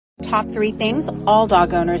top 3 things all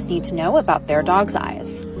dog owners need to know about their dog's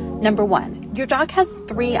eyes. Number 1, your dog has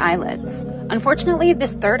 3 eyelids. Unfortunately,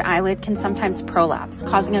 this third eyelid can sometimes prolapse,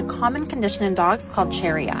 causing a common condition in dogs called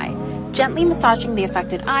cherry eye. Gently massaging the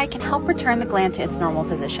affected eye can help return the gland to its normal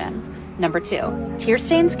position. Number 2, tear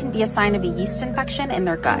stains can be a sign of a yeast infection in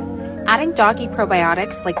their gut. Adding doggy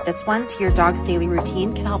probiotics like this one to your dog's daily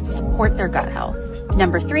routine can help support their gut health.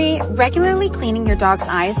 Number 3, regularly cleaning your dog's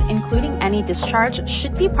eyes, including any discharge,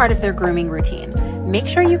 should be part of their grooming routine. Make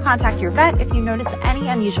sure you contact your vet if you notice any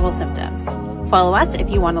unusual symptoms. Follow us if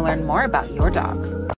you want to learn more about your dog.